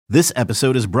This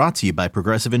episode is brought to you by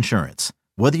Progressive Insurance.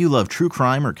 Whether you love true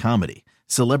crime or comedy,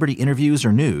 celebrity interviews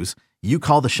or news, you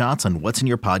call the shots on what's in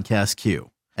your podcast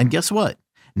queue. And guess what?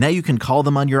 Now you can call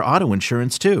them on your auto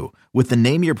insurance too with the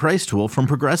Name Your Price tool from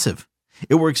Progressive.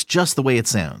 It works just the way it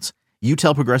sounds. You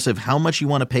tell Progressive how much you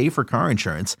want to pay for car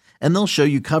insurance, and they'll show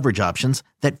you coverage options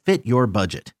that fit your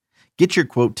budget. Get your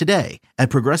quote today at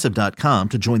Progressive.com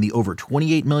to join the over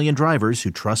 28 million drivers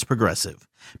who trust Progressive.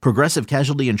 Progressive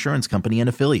Casualty Insurance Company and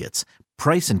Affiliates.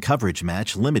 Price and coverage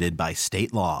match limited by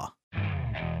state law.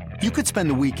 You could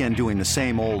spend the weekend doing the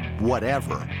same old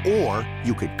whatever, or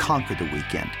you could conquer the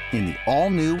weekend in the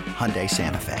all-new Hyundai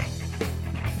Santa Fe.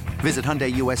 Visit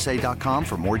HyundaiUSA.com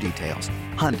for more details.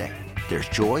 Hyundai, there's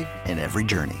joy in every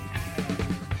journey.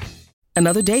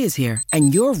 Another day is here,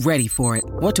 and you're ready for it.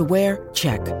 What to wear?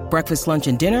 Check. Breakfast, lunch,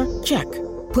 and dinner? Check.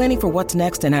 Planning for what's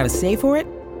next and how to save for it?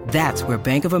 That's where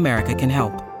Bank of America can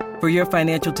help. For your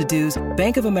financial to-dos,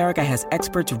 Bank of America has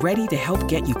experts ready to help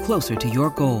get you closer to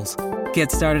your goals.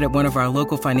 Get started at one of our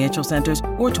local financial centers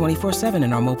or 24/7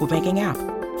 in our mobile banking app.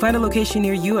 Find a location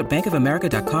near you at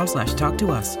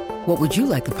bankofamerica.com/talktous. What would you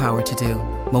like the power to do?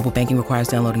 Mobile banking requires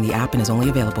downloading the app and is only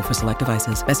available for select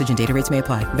devices. Message and data rates may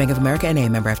apply. Bank of America N.A.,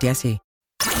 member FDIC.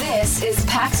 This is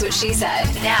Pax What She Said.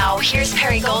 Now, here's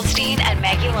Perry Goldstein and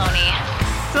Maggie Loney.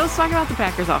 So let's talk about the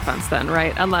Packers offense then,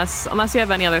 right? Unless you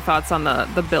have any other thoughts on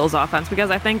the Bills offense,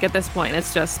 because I think at this point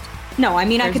it's just no. I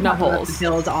mean, I could no talk about holes. the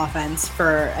Bills offense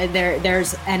for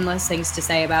there's endless things to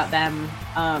say about them.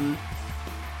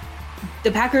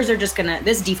 The Packers are just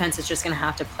this defense is just gonna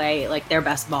have to play like their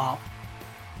best ball,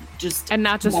 and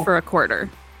not just for a quarter.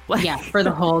 Yeah, for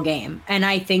the whole game. And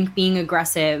I think being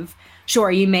aggressive, sure,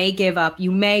 you may give up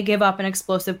an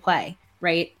explosive play,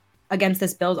 right? Against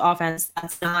this Bills offense,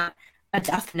 that's not a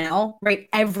death knell, right?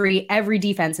 Every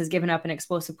defense has given up an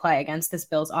explosive play against this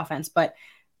Bills offense, but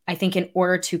I think in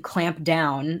order to clamp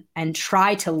down and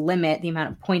try to limit the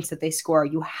amount of points that they score,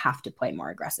 you have to play more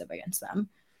aggressive against them.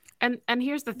 And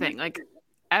here's the thing, like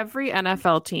every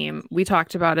NFL team, we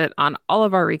talked about it on all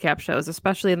of our recap shows,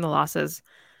 especially in the losses,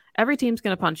 every team's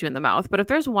going to punch you in the mouth. But if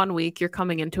there's 1 week you're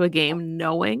coming into a game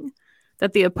knowing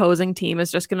that the opposing team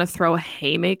is just going to throw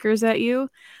haymakers at you,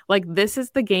 like this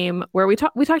is the game where we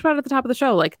talked about it at the top of the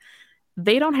show. Like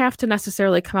they don't have to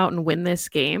necessarily come out and win this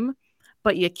game,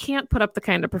 but you can't put up the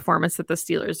kind of performance that the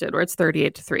Steelers did where it's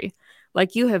 38-3.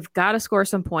 Like you have got to score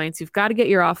some points. You've got to get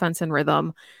your offense in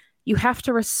rhythm. You have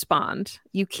to respond.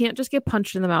 You can't just get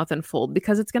punched in the mouth and fold,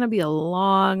 because it's going to be a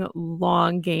long,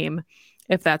 long game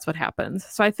if that's what happens.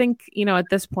 So I think, at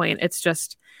this point, it's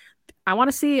just, I want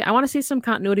to see some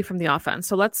continuity from the offense.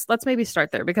 So let's maybe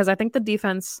start there, because I think the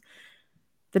defense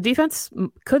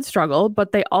could struggle,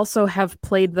 but they also have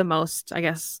played the most, I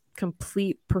guess,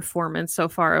 complete performance so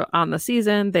far on the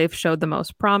season. They've showed the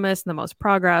most promise and the most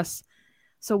progress.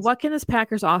 So what can this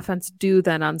Packers offense do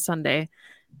then on Sunday?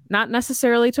 Not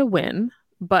necessarily to win,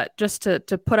 but just to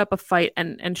put up a fight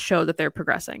and show that they're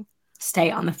progressing. Stay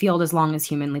on the field as long as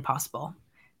humanly possible.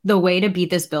 The way to beat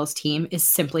this Bills team is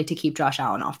simply to keep Josh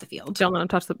Allen off the field. Don't let him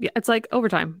touch it's like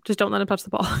overtime. Just don't let him touch the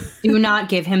ball. Do not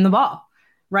give him the ball,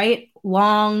 right?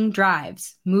 Long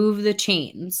drives, move the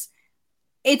chains.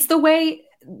 It's the way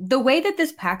that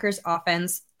this Packers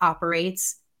offense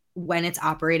operates when it's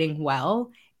operating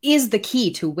well is the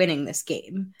key to winning this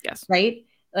game. Yes. Right?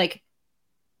 Like,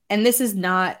 and this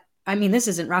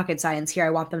isn't rocket science here. I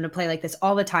want them to play like this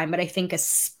all the time, but I think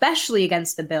especially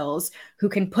against the Bills, who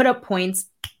can put up points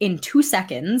in 2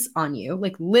 seconds on you,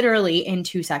 like literally in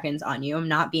 2 seconds on you. I'm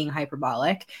not being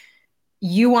hyperbolic.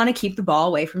 You want to keep the ball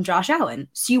away from Josh Allen.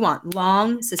 So you want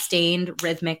long, sustained,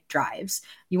 rhythmic drives.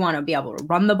 You want to be able to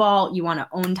run the ball. You want to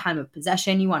own time of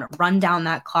possession. You want to run down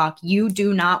that clock. You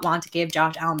do not want to give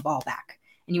Josh Allen the ball back.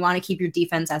 And you want to keep your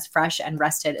defense as fresh and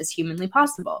rested as humanly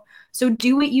possible. So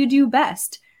do what you do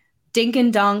best. Dink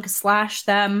and dunk, slash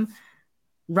them,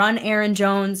 run Aaron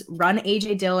Jones, run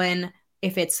A.J. Dillon.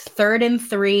 If it's 3rd and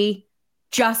 3,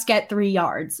 just get 3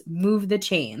 yards, move the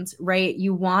chains, right?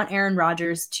 You want Aaron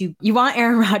Rodgers to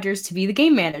be the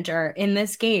game manager in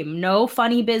this game. No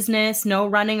funny business, no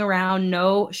running around,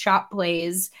 no shot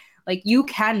plays. Like you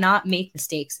cannot make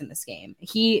mistakes in this game.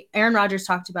 Aaron Rodgers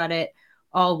talked about it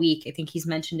all week. I think he's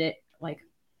mentioned it like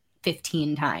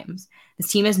 15 times.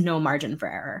 This team has no margin for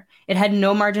error. It had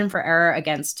no margin for error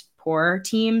against poor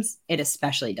teams. It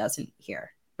especially doesn't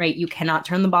here, right? You cannot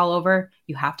turn the ball over.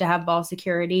 You have to have ball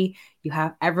security.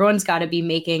 Everyone's got to be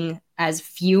making as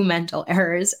few mental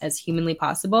errors as humanly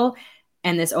possible.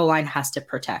 And this O-line has to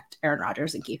protect Aaron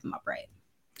Rodgers and keep him upright.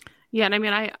 Yeah, and I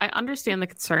mean, I understand the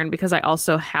concern because I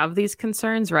also have these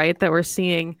concerns, right? That we're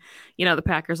seeing, the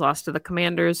Packers lost to the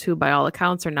Commanders, who by all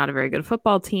accounts are not a very good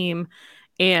football team.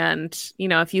 And,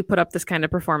 if you put up this kind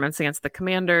of performance against the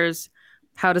Commanders,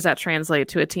 how does that translate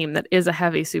to a team that is a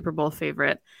heavy Super Bowl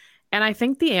favorite? And I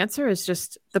think the answer is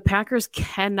just the Packers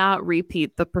cannot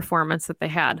repeat the performance that they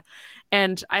had.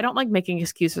 And I don't like making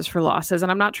excuses for losses,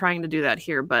 and I'm not trying to do that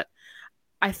here, but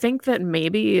I think that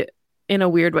maybe in a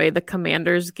weird way, the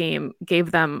Commanders game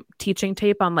gave them teaching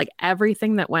tape on like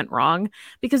everything that went wrong,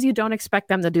 because you don't expect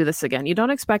them to do this again. You don't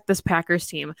expect this Packers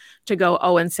team to go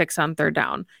 0-6 on third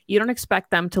down. You don't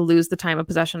expect them to lose the time of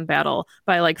possession battle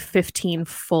by like 15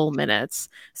 full minutes.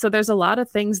 So there's a lot of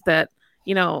things that,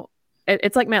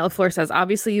 it's like Matt LaFleur says,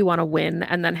 obviously you want to win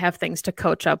and then have things to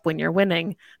coach up when you're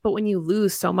winning. But when you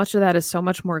lose, so much of that is so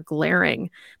much more glaring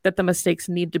that the mistakes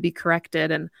need to be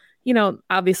corrected. And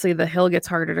obviously the hill gets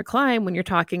harder to climb when you're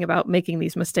talking about making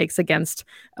these mistakes against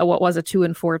what was a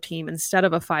 2-4 team instead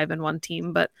of a 5-1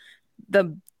 team. But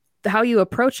the how you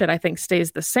approach it, I think,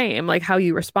 stays the same, like how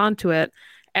you respond to it.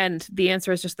 And the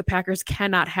answer is just the Packers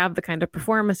cannot have the kind of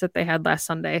performance that they had last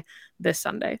Sunday, this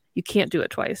Sunday. You can't do it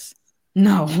twice.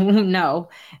 No, no.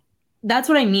 That's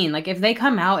what I mean. Like if they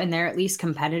come out and they're at least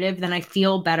competitive, then I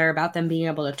feel better about them being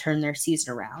able to turn their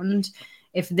season around.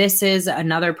 If this is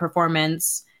another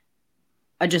performance,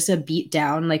 just a beat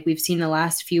down like we've seen the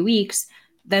last few weeks,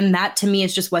 then that to me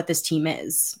is just what this team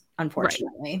is,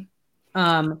 unfortunately.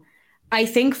 Right. I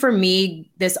think for me,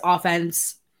 this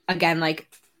offense, again, like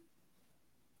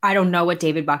I don't know what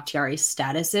David Bakhtiari's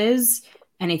status is,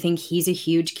 and I think he's a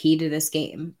huge key to this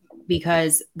game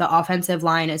because the offensive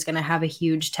line is going to have a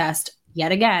huge test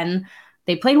yet again.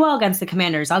 They played well against the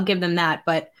Commanders, I'll give them that,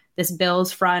 but this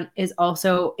Bills front is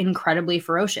also incredibly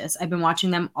ferocious. I've been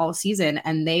watching them all season,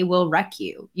 and they will wreck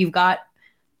you. You've got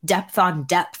depth on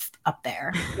depth up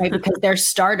there, right? Because they're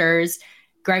starters,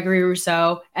 Gregory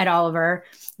Rousseau, Ed Oliver,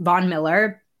 Von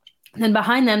Miller. And then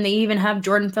behind them, they even have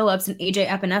Jordan Phillips and AJ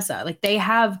Epinesa. Like they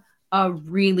have a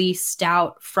really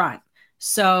stout front.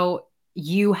 So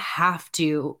you have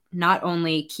to not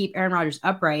only keep Aaron Rodgers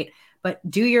upright, but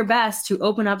do your best to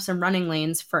open up some running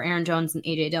lanes for Aaron Jones and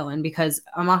A.J. Dillon, because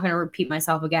I'm not going to repeat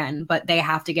myself again, but they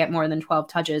have to get more than 12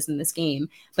 touches in this game.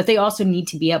 But they also need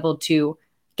to be able to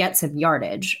get some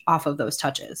yardage off of those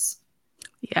touches.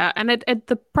 Yeah, and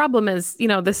the problem is,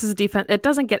 this is defense. It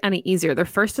doesn't get any easier. They're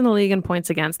first in the league in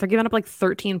points against. They're giving up like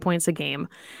 13 points a game,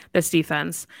 this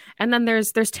defense. And then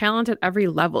there's talent at every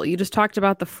level. You just talked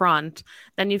about the front.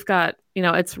 Then you've got,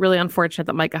 it's really unfortunate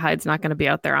that Micah Hyde's not going to be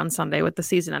out there on Sunday with the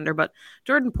season ender, but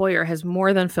Jordan Poyer has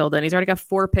more than filled in. He's already got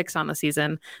 4 picks on the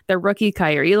season. Their rookie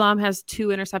Kaiir Elam has 2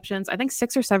 interceptions. I think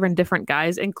 6 or 7 different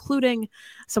guys, including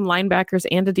some linebackers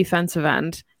and a defensive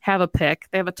end, have a pick.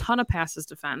 They have a ton of passes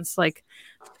defense. Like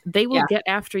they will get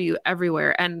after you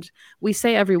everywhere. And we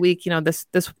say every week,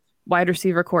 this wide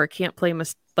receiver core can't play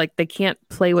they can't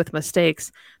play with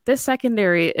mistakes. This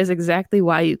secondary is exactly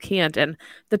why you can't. And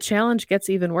the challenge gets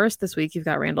even worse this week. You've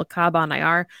got Randall Cobb on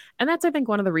IR. And that's, I think,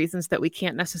 one of the reasons that we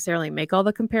can't necessarily make all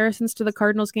the comparisons to the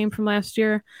Cardinals game from last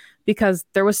year, because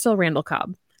there was still Randall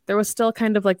Cobb. There was still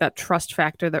kind of like that trust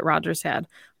factor that Rodgers had.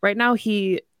 Right now,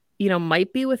 he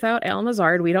might be without Allen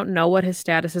Lazard. We don't know what his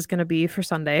status is going to be for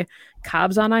Sunday.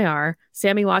 Cobb's on IR.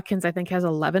 Sammy Watkins, I think, has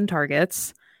 11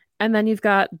 targets. And then you've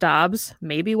got Dobbs.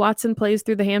 Maybe Watson plays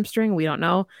through the hamstring. We don't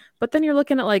know. But then you're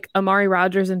looking at like Amari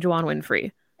Rodgers and Juwan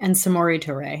Winfrey. And Samori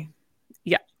Toure.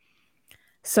 Yeah.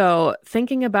 So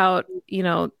thinking about,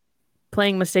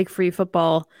 playing mistake-free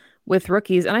football with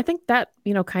rookies. And I think that,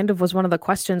 kind of was one of the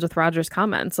questions with Rodgers'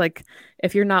 comments. Like,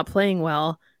 if you're not playing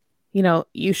well,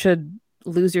 you should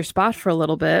lose your spot for a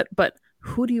little bit. But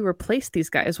who do you replace these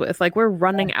guys with? Like, we're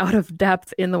running out of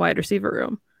depth in the wide receiver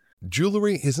room.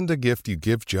 Jewelry isn't a gift you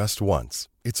give just once.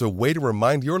 It's a way to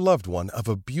remind your loved one of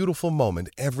a beautiful moment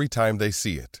every time they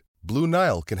see it. Blue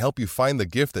Nile can help you find the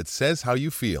gift that says how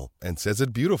you feel and says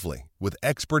it beautifully, with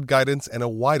expert guidance and a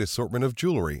wide assortment of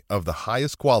jewelry of the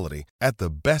highest quality at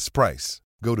the best price.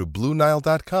 Go to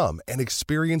BlueNile.com and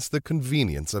experience the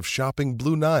convenience of shopping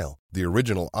Blue Nile, the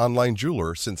original online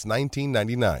jeweler since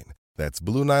 1999. That's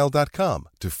BlueNile.com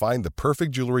to find the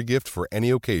perfect jewelry gift for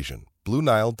any occasion.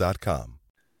 BlueNile.com.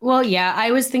 Well, yeah,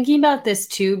 I was thinking about this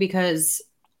too, because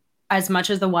as much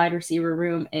as the wide receiver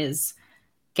room is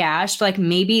gashed, like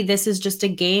maybe this is just a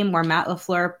game where Matt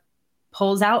LaFleur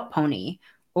pulls out Pony,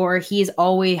 or he's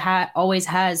always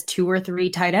has 2 or 3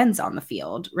 tight ends on the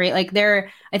field, right? Like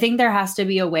I think there has to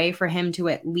be a way for him to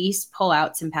at least pull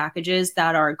out some packages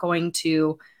that are going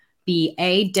to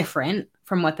be different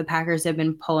from what the Packers have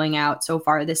been pulling out so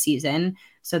far this season,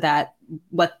 so that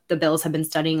what the Bills have been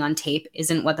studying on tape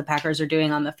isn't what the Packers are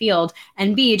doing on the field,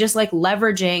 and B, just like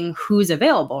leveraging who's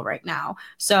available right now.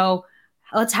 So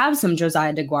let's have some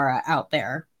Josiah DeGuara out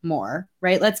there more,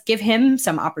 right? Let's give him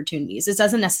some opportunities. This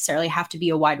doesn't necessarily have to be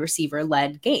a wide receiver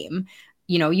led game.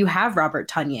 You know, you have Robert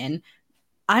Tonyan.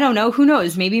 I don't know. Who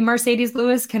knows? Maybe Mercedes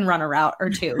Lewis can run a route or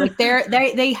two. Like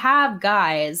they have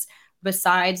guys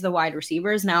besides the wide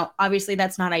receivers. Now, obviously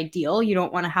that's not ideal. You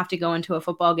don't want to have to go into a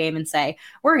football game and say,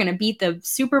 we're going to beat the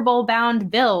Super Bowl bound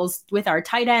Bills with our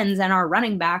tight ends and our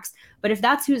running backs. But if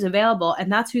that's who's available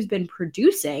and that's who's been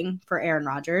producing for Aaron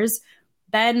Rodgers,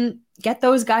 then get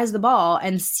those guys the ball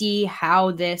and see how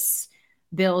this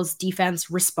Bills defense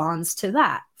responds to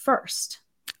that first.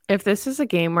 If this is a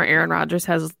game where Aaron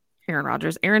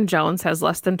Jones has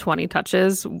less than 20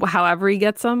 touches, however he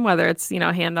gets them, whether it's,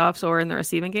 handoffs or in the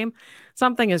receiving game,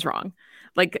 something is wrong.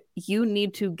 Like, you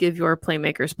need to give your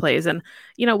playmakers plays. And,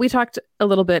 we talked a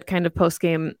little bit kind of post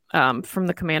game from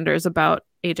the Commanders about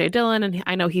AJ Dillon. And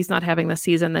I know he's not having the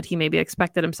season that he maybe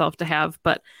expected himself to have,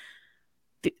 but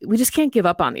we just can't give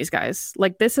up on these guys.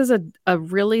 Like, this is a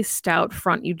really stout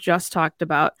front you just talked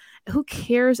about. Who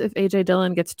cares if AJ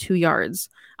Dillon gets 2 yards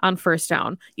on first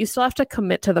down? You still have to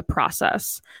commit to the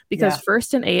process, because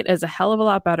 1st and 8 is a hell of a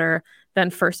lot better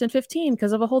than 1st and 15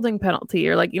 because of a holding penalty,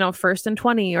 or 1st and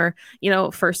 20, or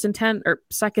 1st and 10 or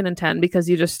 2nd and 10 because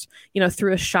you just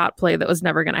threw a shot play that was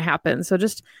never going to happen. So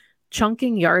just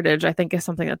chunking yardage, I think, is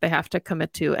something that they have to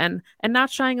commit to, and not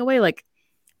shying away. Like,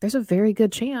 there's a very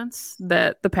good chance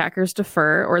that the Packers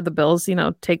defer or the Bills,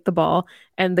 take the ball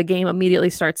and the game immediately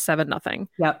starts 7-0.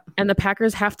 Yep. And the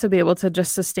Packers have to be able to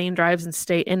just sustain drives and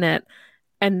stay in it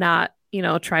and not,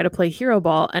 try to play hero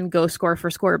ball and go score for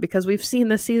score, because we've seen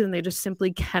this season they just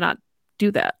simply cannot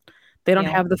do that. They don't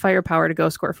have the firepower to go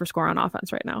score for score on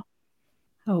offense right now.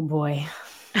 Oh boy.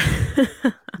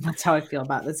 That's how I feel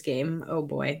about this game. Oh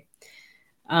boy.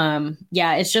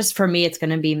 It's just, for me, it's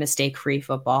going to be mistake-free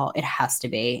football. It has to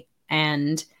be.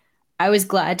 And I was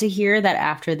glad to hear that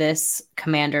after this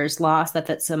Commanders loss,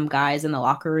 that some guys in the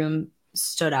locker room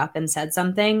stood up and said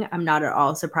something. I'm not at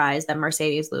all surprised that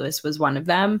Mercedes Lewis was one of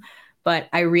them, but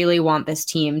I really want this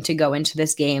team to go into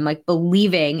this game, like,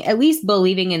 at least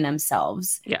believing in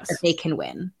themselves, that they can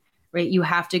win, right? You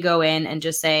have to go in and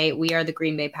just say, we are the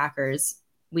Green Bay Packers.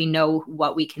 We know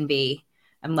what we can be,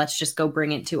 and let's just go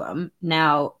bring it to them.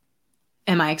 Now,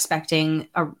 am I expecting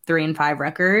a 3-5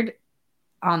 record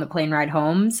on the plane ride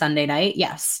home Sunday night?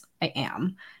 Yes, I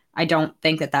am. I don't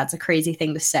think that that's a crazy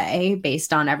thing to say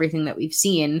based on everything that we've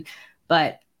seen,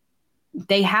 but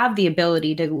they have the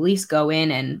ability to at least go in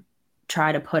and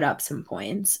try to put up some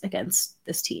points against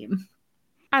this team.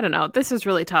 I don't know. This is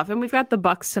really tough. And we've got the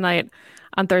Bucs tonight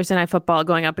on Thursday Night Football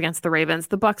going up against the Ravens.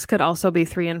 The Bucs could also be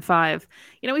 3-5.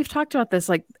 We've talked about this.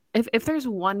 Like, if there's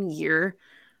 1 year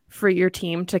for your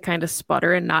team to kind of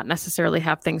sputter and not necessarily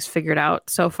have things figured out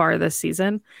so far this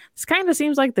season, this kind of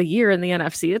seems like the year in the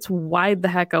NFC. It's wide the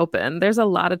heck open. There's a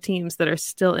lot of teams that are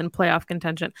still in playoff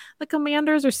contention. The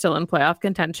Commanders are still in playoff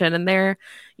contention, and they're,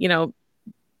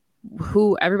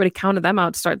 who everybody counted them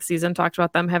out to start the season, talked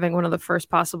about them having one of the first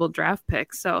possible draft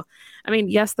picks. So,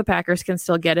 yes, the Packers can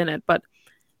still get in it, but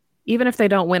even if they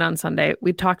don't win on Sunday,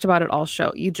 we talked about it all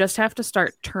show. You just have to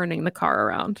start turning the car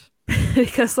around,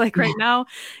 because right now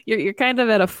you're kind of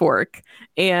at a fork,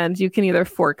 and you can either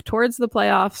fork towards the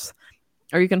playoffs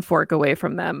or you can fork away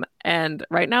from them. And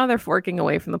right now they're forking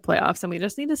away from the playoffs, and we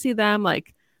just need to see them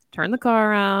turn the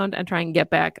car around and try and get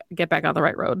back on the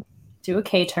right road. Do a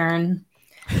K-turn.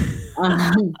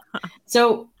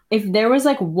 So if there was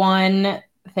one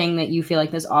thing that you feel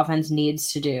like this offense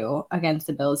needs to do against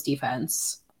the Bills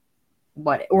defense,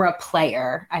 or a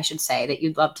player, I should say, that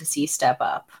you'd love to see step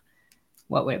up,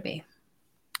 what would it be?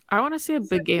 I want to see a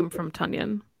big game from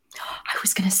Tonyan. I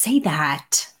was going to say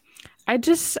that. I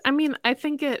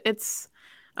think it's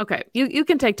okay. You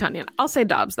can take Tonyan. I'll say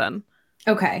Dobbs then.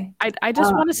 Okay. I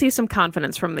just want to see some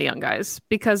confidence from the young guys,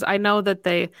 because I know that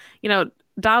they,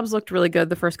 Dobbs looked really good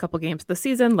the first couple games of the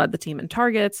season, led the team in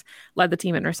targets, led the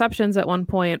team in receptions at one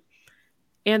point.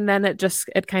 And then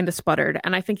it kind of sputtered.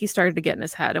 And I think he started to get in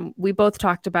his head. And we both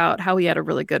talked about how he had a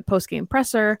really good post-game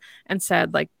presser and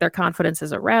said, their confidence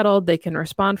isn't rattled. They can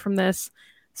respond from this.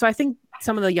 So I think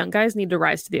some of the young guys need to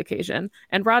rise to the occasion.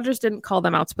 And Rodgers didn't call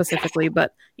them out specifically,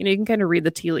 but, you can kind of read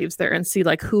the tea leaves there and see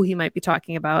who he might be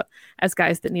talking about as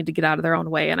guys that need to get out of their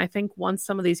own way. And I think once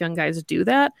some of these young guys do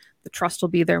that, the trust will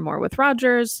be there more with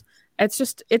Rodgers.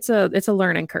 It's a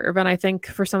learning curve. And I think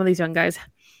for some of these young guys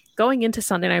going into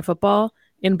Sunday Night Football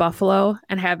in Buffalo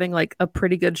and having a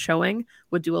pretty good showing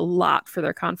would do a lot for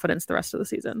their confidence the rest of the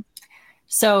season.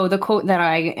 So the quote that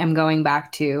I am going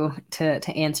back to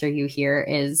answer you here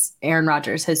is Aaron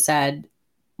Rodgers has said,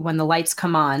 when the lights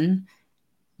come on,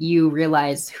 you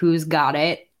realize who's got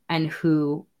it and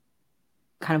who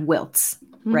kind of wilts,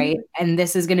 right? And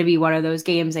this is going to be one of those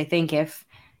games, I think, if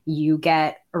you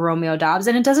get a Romeo Doubs,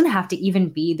 and it doesn't have to even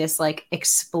be this like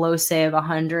explosive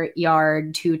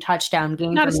 100-yard 2-touchdown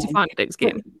game. Not a Stephon Diggs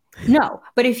game. No,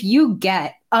 but if you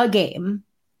get a game,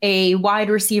 a wide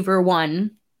receiver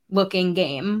 1 looking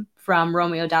game from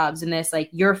Romeo Doubs in this, like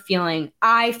you're feeling,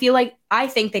 I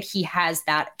think that he has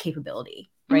that capability,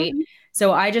 right? Mm-hmm.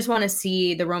 So I just want to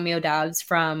see the Romeo Doubs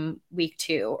from week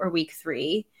 2 or week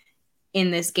 3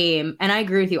 in this game. And I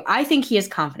agree with you. I think he has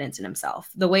confidence in himself.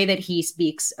 The way that he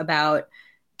speaks about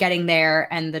getting there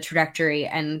and the trajectory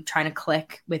and trying to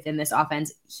click within this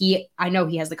offense, I know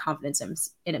he has the confidence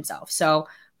in himself. So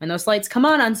when those lights come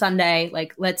on Sunday,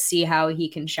 like, let's see how he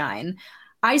can shine.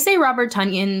 I say Robert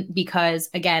Tonyan because,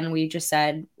 again, we just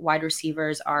said wide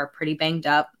receivers are pretty banged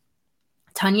up.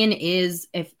 Tonyan is,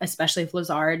 especially if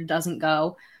Lazard doesn't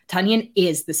go, Tonyan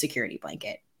is the security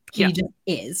blanket. He just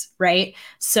is, right?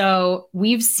 So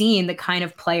we've seen the kind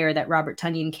of player that Robert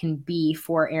Tonyan can be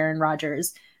for Aaron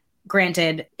Rodgers.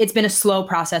 Granted, it's been a slow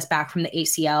process back from the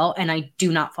ACL, and I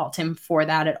do not fault him for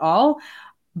that at all.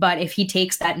 But if he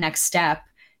takes that next step,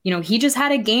 he just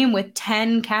had a game with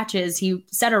 10 catches. He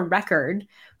set a record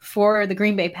for the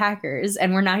Green Bay Packers,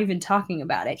 and we're not even talking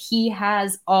about it. He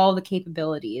has all the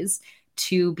capabilities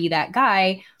to be that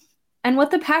guy. And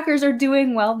what the Packers are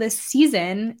doing well this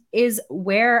season is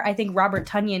where I think Robert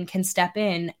Tonyan can step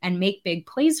in and make big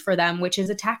plays for them, which is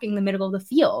attacking the middle of the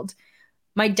field.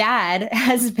 My dad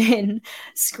has been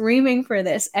screaming for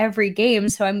this every game,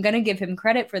 so I'm going to give him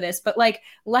credit for this. But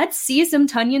let's see some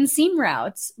Tonyan seam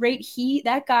routes, right?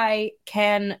 That guy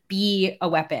can be a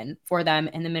weapon for them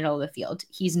in the middle of the field.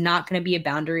 He's not going to be a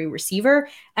boundary receiver,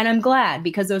 and I'm glad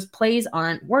because those plays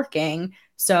aren't working.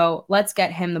 So let's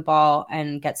get him the ball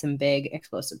and get some big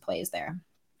explosive plays there.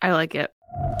 I like it.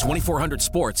 2400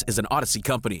 Sports is an Odyssey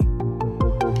company.